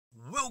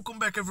Welcome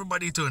back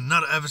everybody to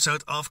another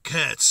episode of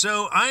C.A.T.S.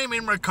 So I am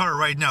in my car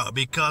right now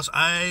because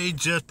I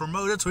just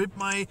promoted with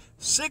my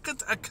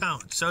second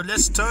account. So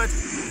let's start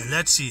and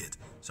let's see it.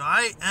 So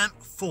I am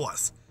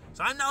 4th.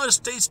 So I'm now at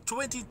stage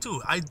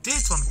 22. I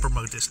did want to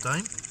promote this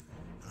time.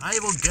 I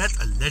will get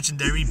a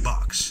legendary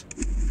box.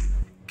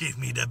 Give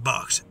me that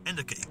box and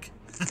the cake.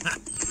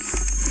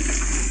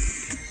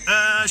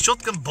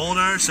 Shotgun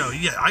boulder. So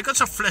yeah, I got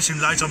some flashing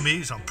lights on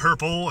me. Some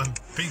purple and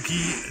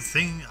pinky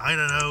thing. I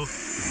don't know.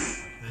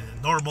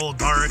 Normal,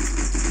 dark.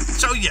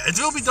 So yeah, it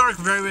will be dark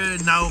very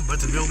now,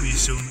 but it will be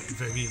soon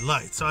very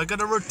light. So I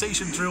got a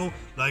rotation drill,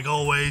 like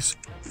always.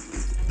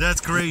 That's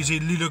crazy,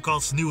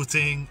 Lilocot's new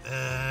thing.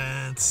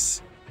 And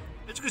as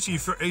you can see,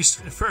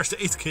 first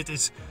aid kit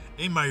is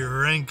in my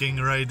ranking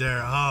right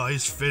there. Oh,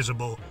 it's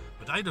visible,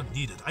 but I don't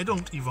need it. I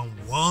don't even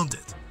want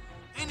it.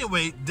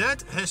 Anyway,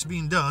 that has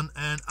been done,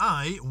 and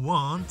I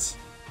want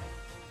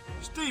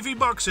CEPHEI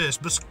boxes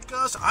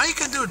because I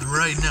can do it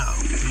right now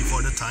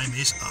before the time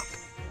is up.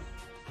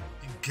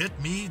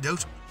 Get me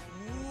those.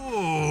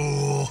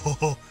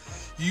 Whoa!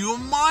 You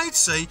might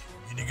say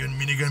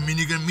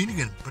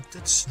minigun, but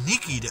that's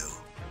sneaky though.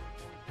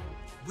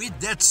 With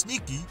that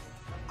sneaky,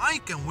 I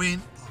can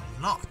win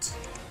a lot.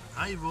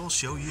 I will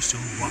show you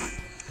soon why.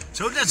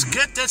 So let's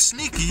get that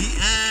sneaky,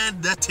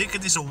 and that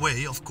ticket is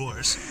away, of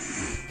course.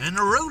 And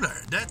a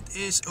roller, that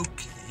is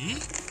okay.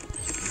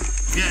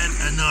 Get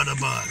another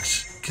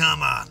box.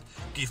 Come on,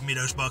 give me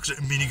those boxes.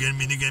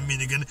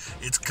 Minigun.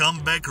 It's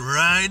come back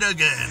right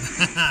again.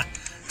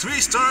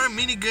 3-star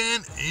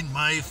minigun in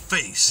my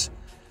face.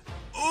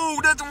 Oh,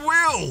 that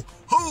will!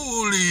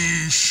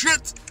 Holy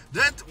shit!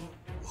 That...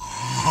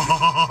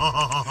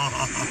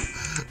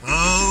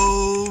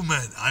 Oh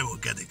man, I will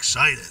get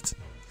excited.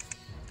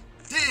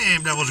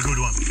 Damn, that was a good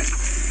one.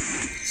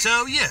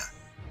 So yeah,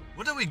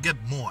 what do we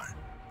get more?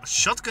 A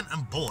shotgun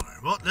and boulder.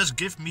 Well, let's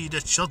give me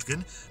that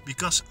shotgun,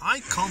 because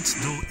I can't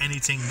do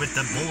anything with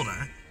that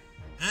boulder.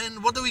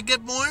 And what do we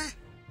get more?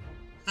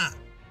 Huh.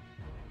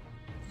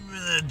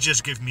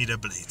 Just give me the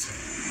blade.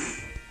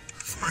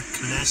 For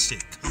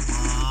classic, come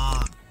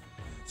on.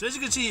 So as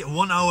you can see,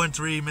 1 hour and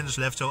 3 minutes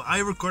left. So I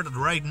recorded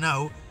right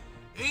now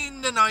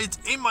in the night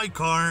in my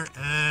car.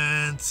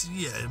 And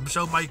yeah,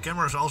 so my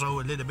camera is also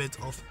a little bit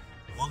of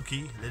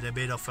wonky. A little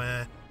bit of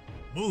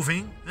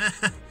moving.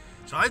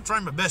 So I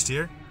tried my best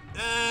here.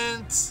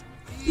 And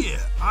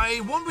yeah,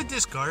 I won with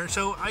this car.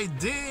 So I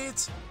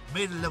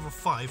made a level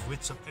 5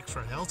 with some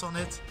extra health on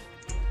it.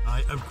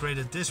 I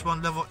upgraded this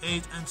one level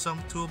 8 and some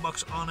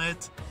toolbox on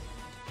it.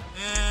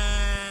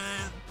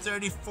 And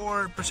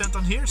 34%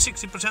 on here,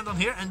 60% on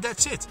here, and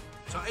that's it.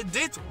 So I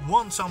did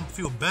won some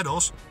few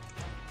battles.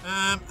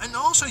 And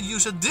also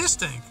used a disc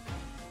tank.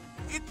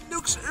 It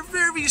looks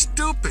very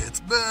stupid,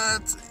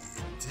 but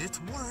it did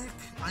work.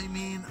 I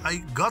mean,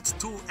 I got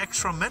 2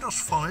 extra medals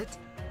for it.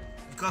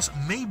 Because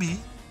maybe,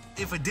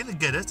 if I didn't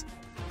get it,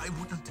 I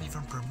wouldn't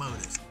even promote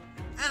it.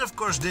 And of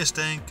course this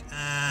tank,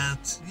 and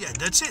yeah,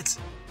 that's it.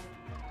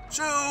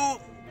 So,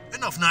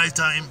 enough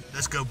nighttime,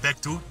 let's go back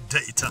to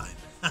daytime.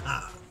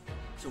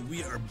 So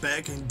we are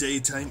back in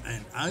daytime,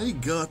 and I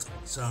got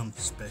some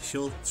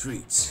special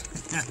treats.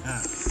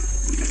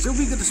 So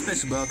we got a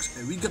special box,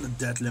 and we got a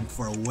dead lamp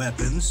for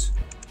weapons.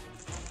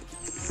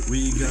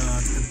 We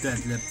got a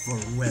dead lamp for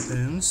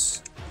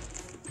weapons.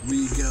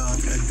 We got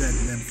a dead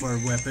lamp for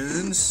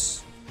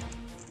weapons.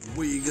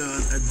 We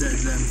got a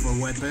dead lamp for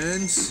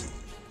weapons.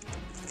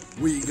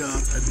 We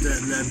got a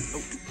dead lamp.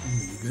 Oh,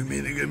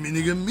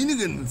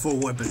 minigun for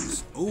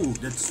weapons. Oh,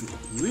 that's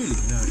really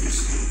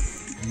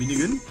nice.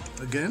 Minigun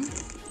again.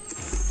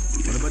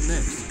 What about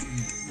next?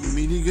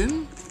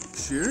 Minigun,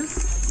 sure.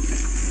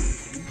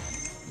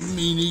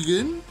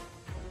 Minigun.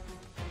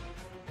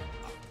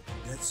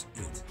 That's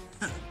it.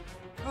 Huh.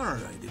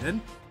 Alrighty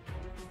then.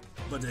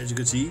 But as you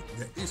can see,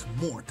 there is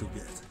more to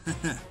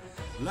get.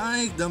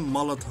 Like the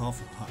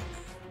Molotov hug.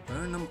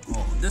 Burn them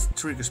all. That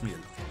triggers me a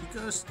lot,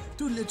 because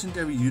 2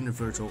 legendary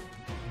universal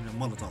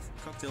Molotov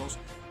cocktails,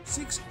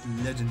 6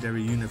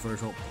 legendary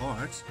universal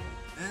parts,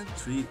 and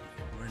 3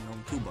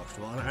 random toolbox.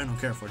 Well, I don't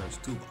care for those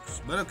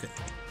toolboxes, but okay.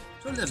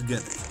 So let's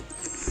get it.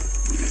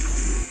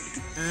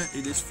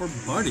 It is for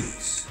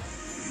bodies.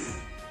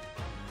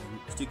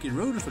 Sticky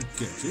rotor for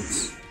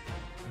gadgets.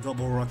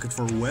 Double rocket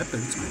for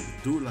weapons.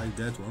 I do like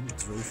that one.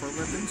 Throw for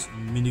weapons.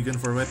 Minigun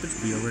for weapons.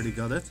 We already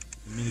got it.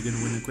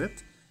 Minigun when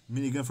equipped.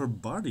 Minigun for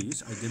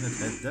bodies, I didn't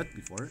have that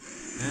before,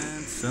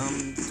 and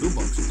some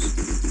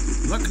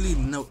toolboxes. Luckily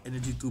no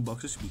energy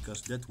toolboxes,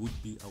 because that would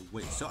be a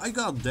waste. So I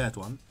got that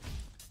one.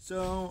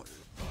 So,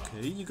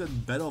 okay, you got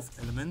Battle of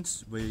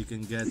Elements, where you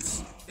can get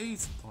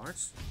 8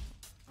 parts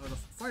out of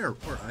fire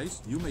or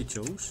ice, you may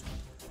choose.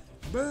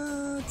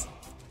 But,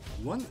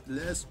 one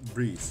less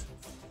breeze.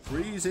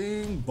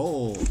 Freezing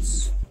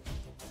Bolts.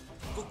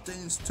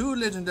 Contains 2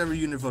 legendary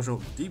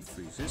universal deep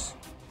freezes.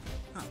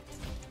 Huh.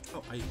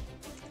 Oh, I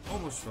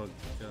almost forgot.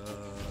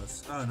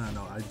 Oh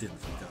no, I didn't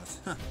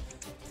forget.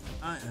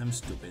 I am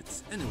stupid.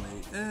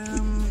 Anyway,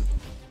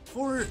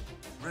 4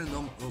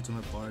 random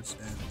ultimate parts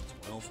and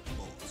 12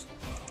 bolts.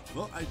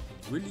 Well, I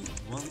really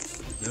want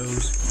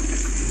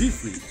those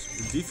defreeze.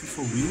 A defreeze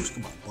for wheels,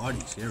 come on,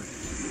 bodies, here we go.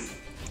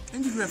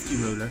 Anti-gravity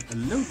roller, a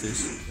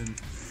Lotus, a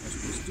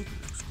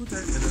scooter,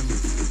 and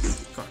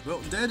a car.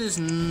 Well, that is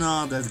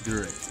not that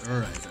great.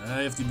 Alright,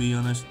 I have to be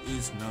honest,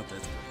 it's not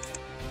that great.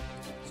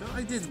 So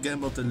I did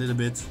gamble a little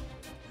bit,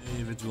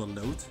 if it will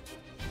load.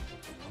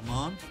 Come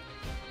on.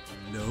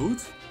 Load.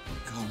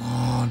 Come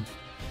on.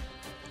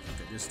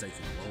 Okay, this is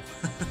taking a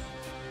while.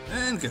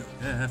 And go.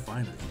 Yeah,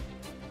 finally.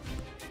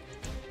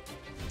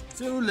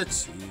 So let's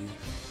see.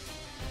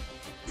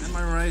 Am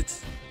I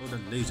right? Oh,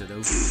 that laser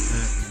though.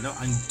 No,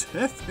 I'm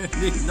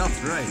definitely not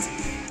right.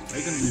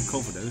 I can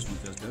recover those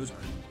because those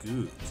are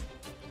good.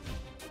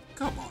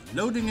 Come on,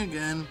 loading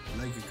again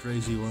like a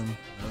crazy one.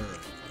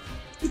 Alright.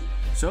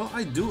 So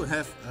I do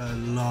have a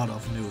lot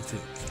of new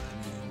things. I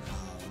mean, a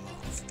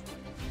lot.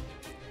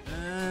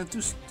 And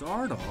to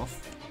start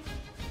off,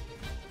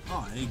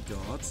 I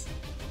got.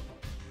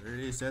 Where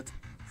is that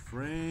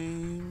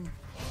frame?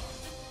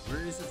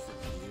 Where is the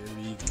frame? Here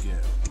we go.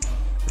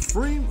 The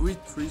frame with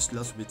 3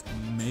 slots with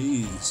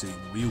amazing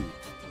wheel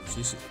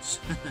positions.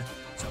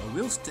 So I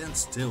will stand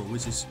still,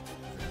 which is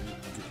very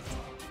good.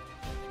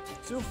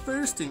 So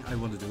first thing I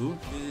want to do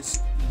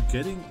is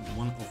getting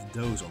one of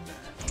those on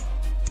there.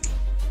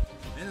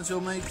 And it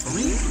will make, for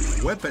me,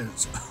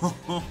 weapons. Okay,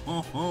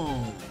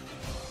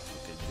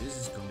 this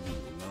is going to be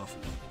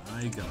lovely.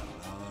 I gotta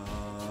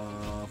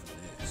love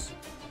this.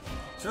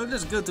 So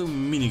let's go to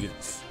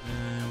miniguns.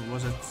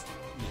 Was it?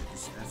 Yeah,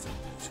 this is after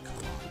this. Come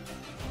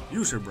on.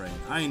 User brain.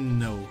 I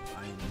know.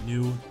 I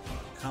knew.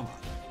 Come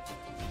on.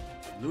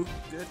 Look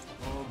at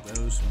all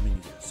those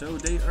miniguns. So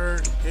they are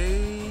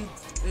 8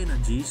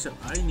 energy. So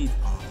I need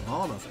a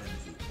lot of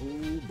energy.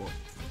 Oh boy.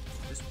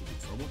 This could be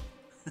trouble.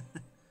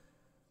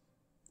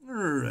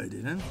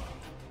 Alrighty then.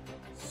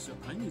 So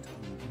I need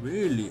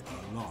really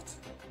a lot.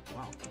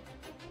 Wow.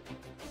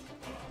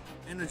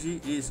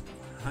 Energy is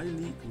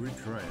highly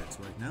required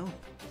right now.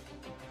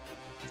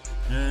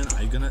 And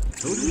I'm gonna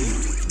totally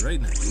use it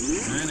right now.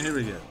 And here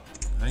we go.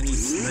 I need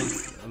like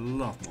a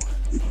lot more.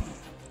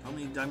 How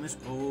many diamonds?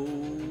 Oh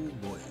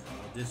boy.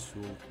 This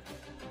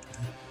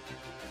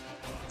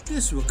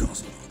will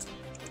cost a lot.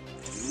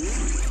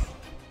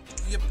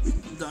 Yep,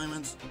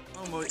 diamonds.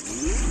 Oh boy.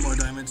 More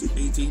diamonds.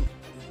 18.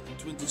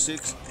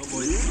 26. Oh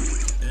boy.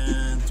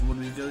 And what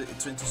do we go?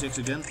 26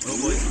 again. Oh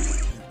boy.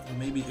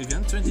 Maybe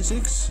again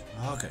 26.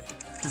 Okay.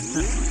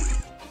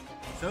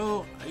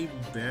 So I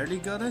barely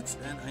got it,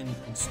 and I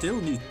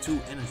still need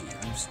 2 energy.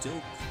 I'm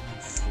still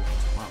short.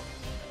 Wow,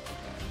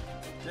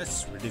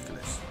 that's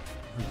ridiculous.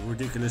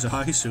 Ridiculous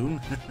high soon.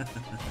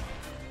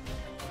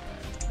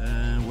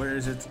 Where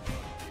is it?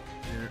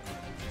 Here.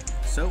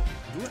 So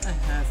do I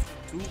have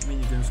 2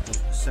 miniguns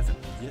of 7?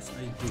 Yes,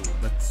 I do.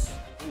 But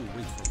oh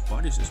wait, for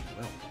bodies as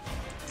well.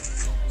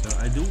 So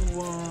I do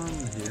one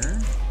here,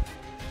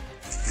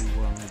 do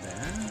one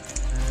there,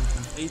 and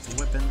an 8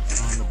 weapon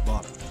on the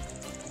bottom.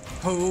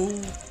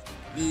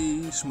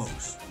 Holy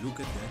smokes, look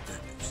at that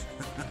damage.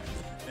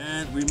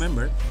 And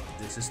remember,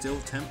 this is still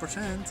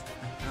 10%.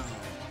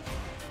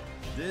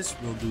 This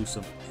will do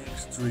some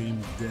extreme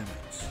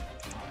damage.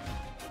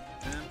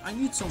 I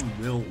need some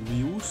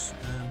wheels,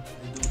 and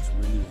I don't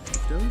really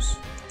have those.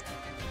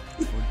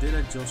 Or did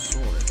I just saw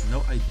it?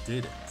 No, I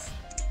didn't.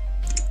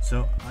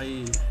 So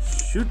I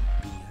should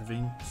be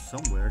having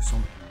somewhere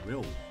some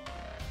wheels.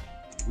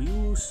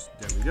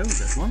 There we go,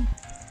 that one.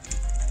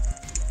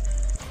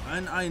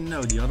 And I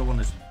know the other one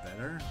is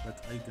better,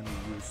 but I'm gonna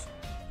use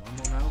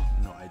normal now.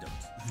 No, I don't.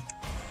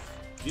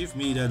 Give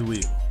me that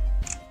wheel.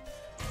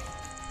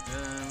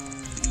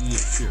 Yeah,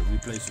 sure,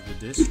 replace it with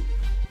this.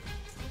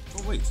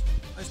 Oh wait,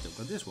 I still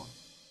got this one.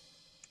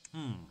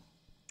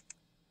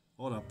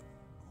 Hold up.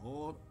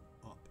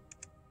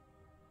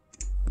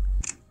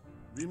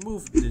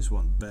 Remove this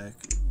one back,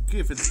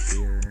 give it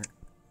here,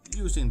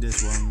 using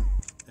this one,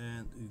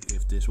 and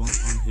give this one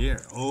on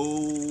here.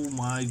 Oh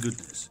my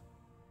goodness.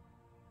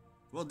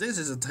 Well, this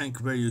is a tank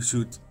where you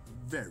should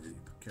very be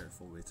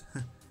careful with.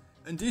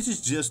 And this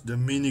is just the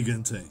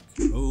minigun tank.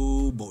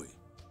 Oh boy.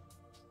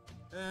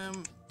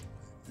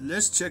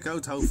 Let's check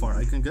out how far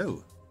I can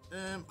go.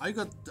 I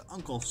got the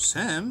Uncle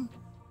Sam.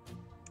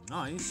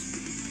 Nice.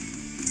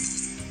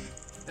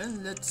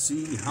 And let's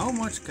see how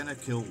much can I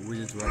kill with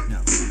it right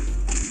now.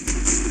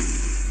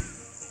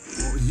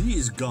 Oh, he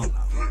is gone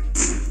now.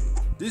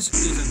 This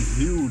is a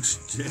huge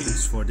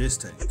change for this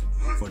tank,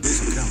 for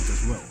this account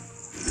as well.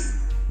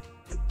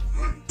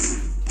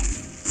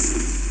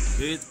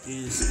 It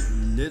is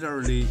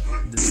literally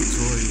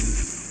destroying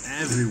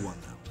everyone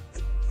now.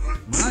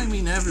 When I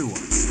mean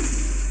everyone.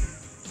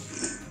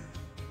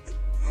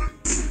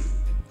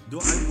 Do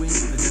I win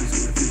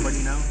against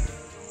everybody now?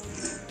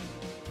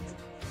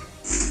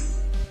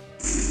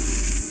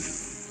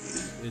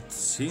 It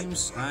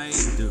seems I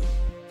do.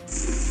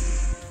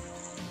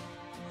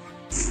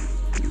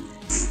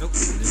 Oh, a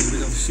little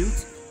bit of shoot,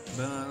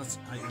 but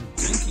I am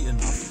tanky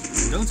enough.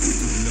 I don't have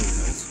to low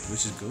health,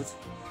 which is good.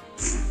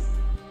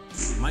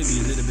 Might be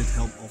a little bit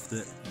help of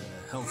the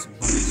health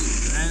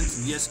bodies.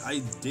 And yes,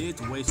 I did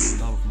waste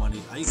a lot of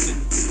money. I can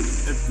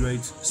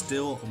upgrade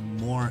still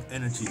more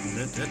energy on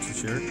that, that's for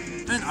sure.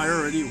 And I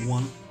already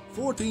won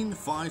 14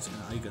 fights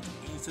and I got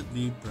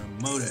instantly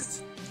promoted,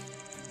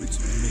 which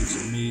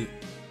makes me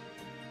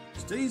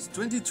stage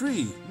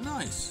 23.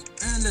 Nice.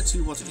 And let's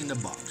see what's in the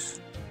box.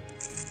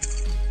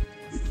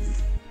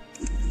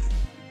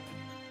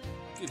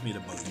 Give me the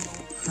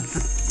Pokeball.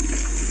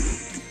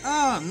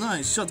 Ah,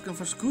 nice. Shotgun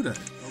for Scooter.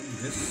 Oh,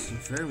 that's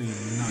very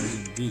nice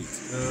indeed.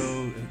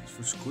 Oh, it's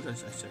for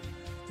scooters, I say.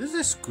 This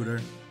is Scooter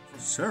for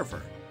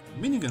Surfer.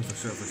 Minigun for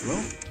Surfer as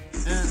well.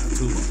 And a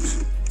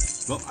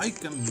toolbox. Well, I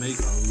can make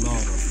a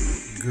lot of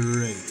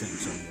great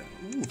things on here.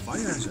 Ooh, fire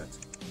hazard.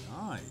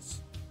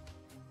 Nice.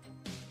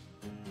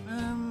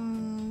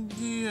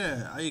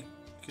 Yeah, I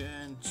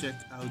can check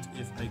out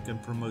if I can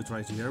promote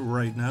right here,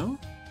 right now.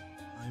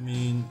 I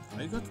mean,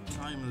 I got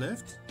time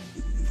left.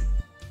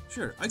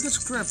 Sure, I got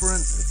scrap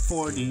run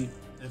 4K.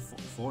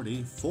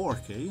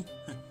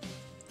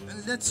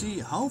 And let's see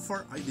how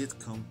far I did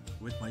come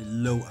with my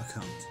low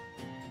account.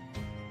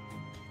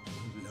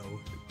 Low,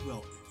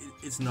 well,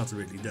 it's not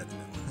really that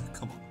low.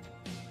 Come on.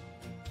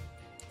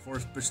 For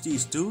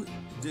Prestige 2,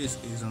 this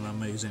is an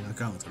amazing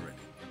account already.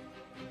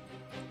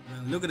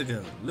 And look at it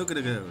go, look at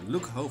it go,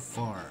 look how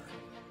far.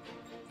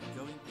 Keep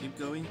going, keep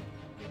going.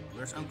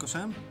 Where's Uncle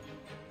Sam?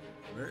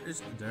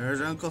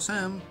 There's Uncle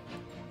Sam.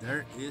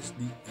 There is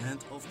the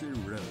end of the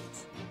road.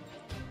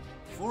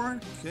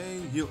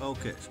 4K UL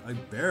cash. I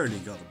barely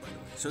got it, by the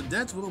way. So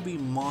that will be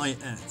my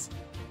end.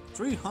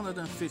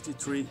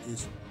 353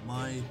 is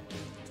my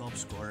top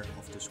score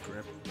of the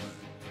scrap run.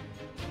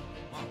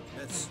 Wow,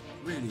 that's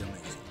really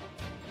amazing.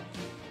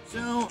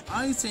 So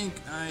I think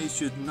I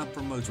should not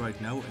promote right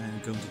now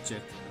and go to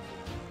check.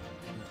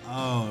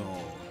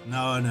 Oh,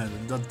 no,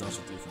 that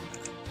doesn't even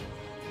matter.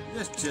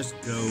 Let's just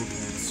go and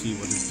see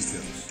what it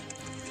goes.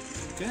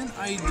 Can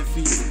I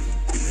defeat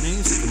an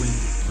instant win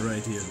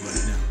right here,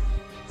 right now?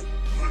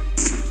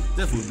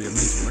 That would be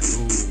amazing, right?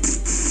 Oh,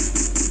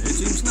 it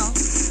seems not.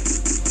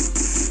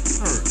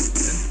 Alright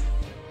then.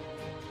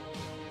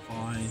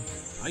 Fine.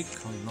 I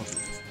cannot do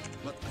it,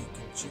 but I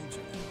can change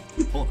it.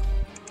 Hold on.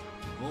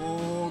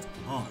 Hold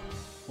on.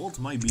 Hold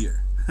my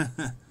beer.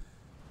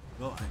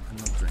 Well, I'm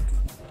not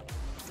drinking.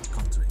 I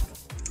can't drink.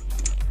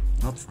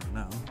 Not for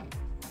now.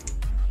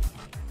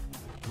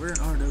 Where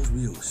are those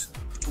wheels?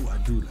 Oh, I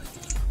do like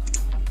this.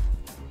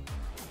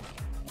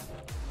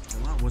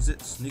 Come on, was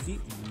it sneaky?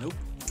 Nope.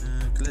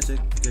 Classic,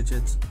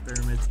 gadget,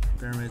 pyramid.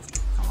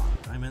 Come on,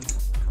 diamond.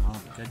 Come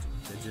on,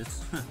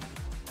 gadgets.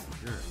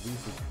 Sure, we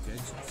put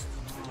gadgets.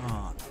 Come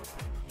on.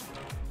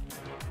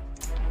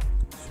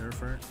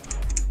 Surfer.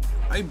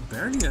 I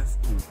barely have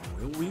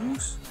oil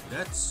wheels.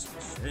 That's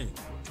a shame.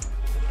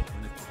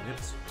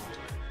 Unequipped.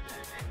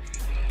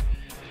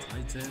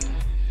 Titan.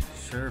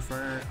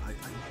 Surfer. I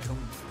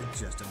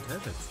just don't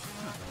have it.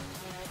 Huh.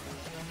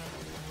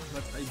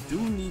 But I do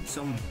need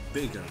some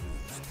bigger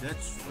wheels,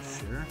 that's for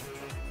sure.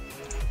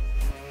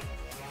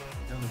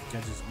 I don't have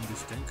gadgets on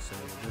this tank, so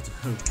that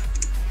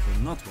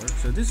will not work.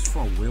 So this is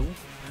for Will.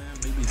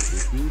 Maybe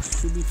this wheels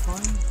should be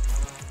fine.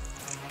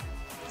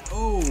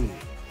 Oh!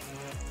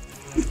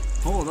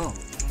 Hold on.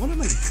 What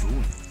am I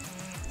doing?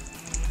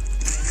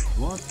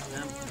 What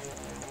am...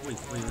 Wait,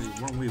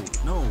 wrong wheel.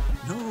 No!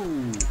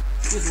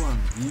 This one,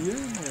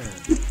 yeah!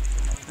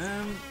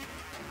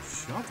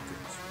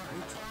 Shotguns,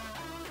 right?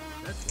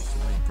 That was the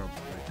main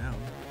problem right now.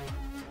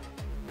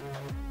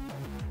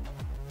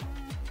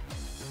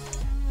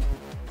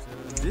 So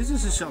this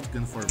is a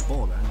shotgun for a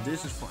baller, and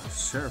this is for a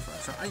surfer.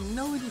 So I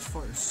know it is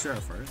for a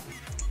surfer,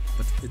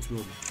 but it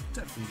will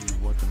definitely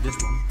work on this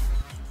one.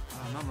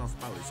 Not enough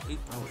power, it's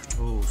 8 power.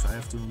 Oh, so I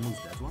have to remove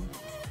that one.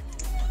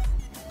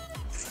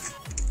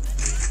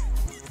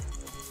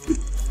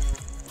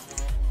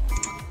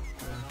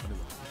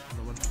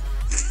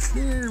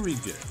 There we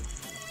go.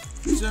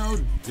 So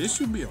this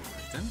should be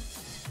alright then.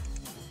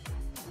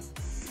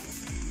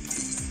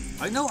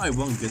 I know I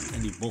won't get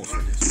any balls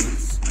for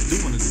this, but I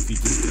do want to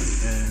defeat this guy,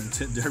 and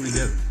there we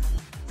go.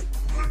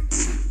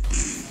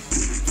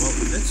 Well,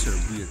 that's a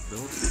weird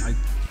build. I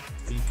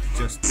think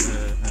just,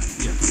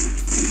 yeah.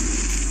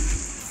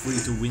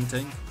 Free to win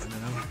tank, I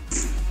don't know.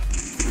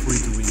 Free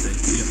to win tank,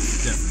 yeah,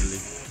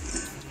 definitely.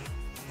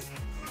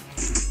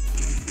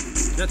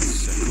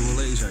 That's a cool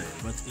laser,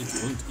 but it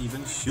won't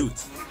even shoot.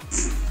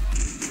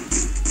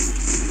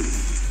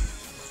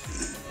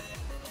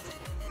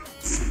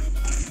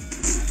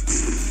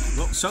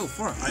 Well, so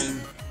far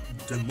I'm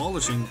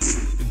demolishing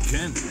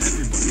again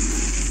everybody.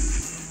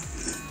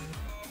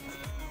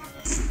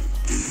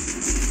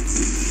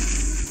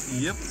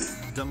 Yep,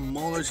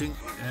 demolishing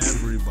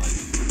everybody.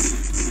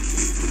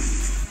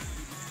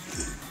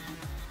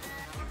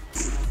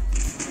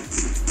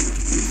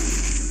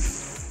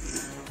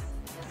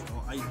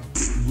 Well, I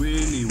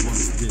really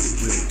want this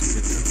build to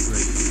get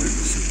upgraded very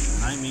soon.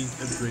 And I mean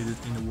upgraded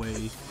in a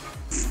way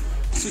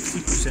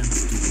 60%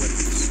 to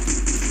weapons.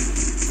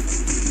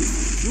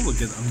 You will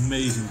get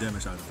amazing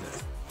damage out of that.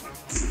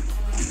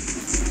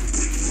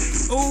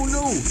 Oh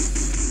no!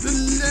 The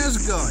last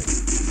guy!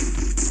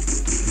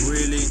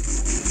 Really?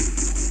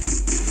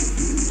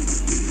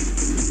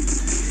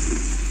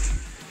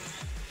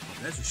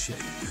 Oh, that's a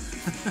shame.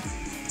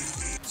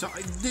 So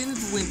I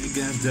didn't win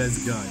against that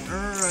guy.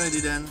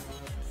 Alrighty then.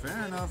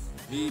 Fair enough.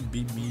 He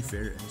beat me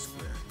fair and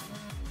square.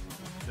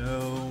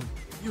 So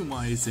you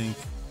might think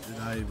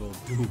that I will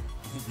do.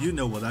 You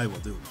know what I will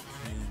do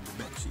in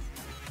the backseat.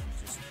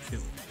 Just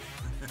kill.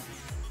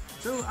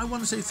 So I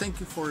want to say thank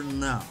you for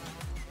now.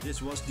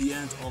 This was the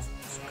end of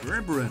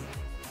Scrabberin.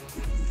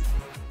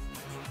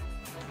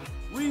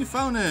 We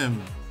found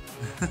him.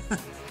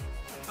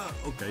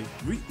 Okay,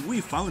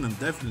 we found him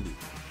definitely.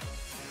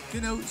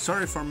 You know,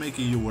 sorry for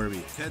making you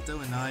worry. Kato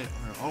and I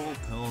are all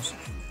pals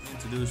and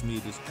introduced me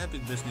to this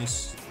epic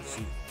business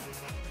scene.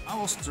 I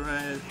was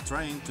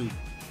trying to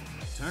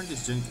turn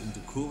this junk into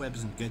cool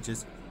weapons and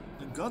gadgets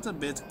and got a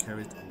bit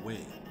carried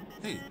away.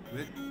 Hey,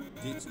 where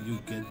did you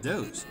get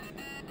those?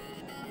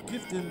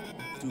 Give them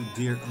to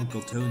dear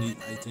Uncle Tony,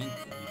 I think.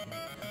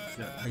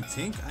 I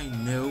think I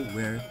know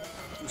where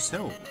to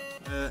sell.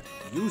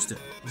 Use them.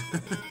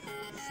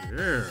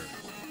 Sure.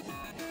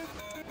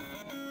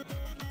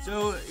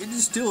 So it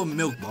is still a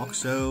milk box,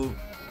 so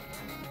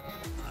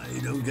I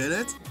don't get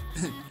it.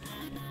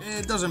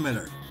 It doesn't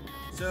matter.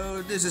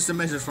 So this is the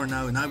message for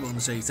now, and I want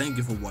to say thank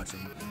you for watching.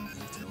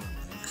 Until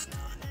next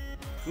time.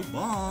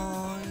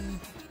 Goodbye.